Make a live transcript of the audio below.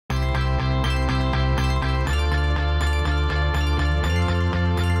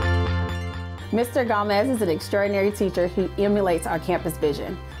Mr. Gamez is an extraordinary teacher who emulates our campus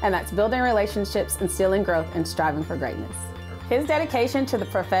vision, and that's building relationships, instilling growth, and striving for greatness. His dedication to the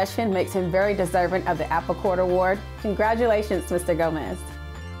profession makes him very deserving of the Apple Corps Award. Congratulations, Mr. Gamez.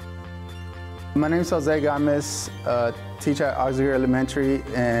 My name is José Gamez, teacher at Auxiliary Elementary,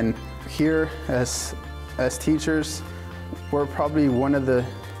 and here as teachers, we're probably one of the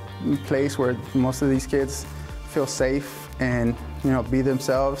places where most of these kids feel safe and be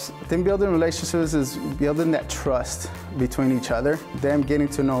themselves. I think building relationships is building that trust between each other. Them getting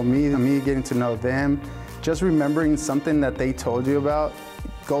to know me getting to know them. Just remembering something that they told you about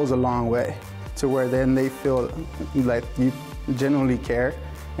goes a long way to where then they feel like you genuinely care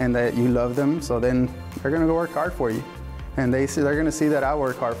and that you love them. So then they're gonna go work hard for you. And they're gonna see that I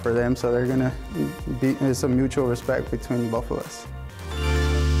work hard for them, so they're gonna be, there's a mutual respect between both of us.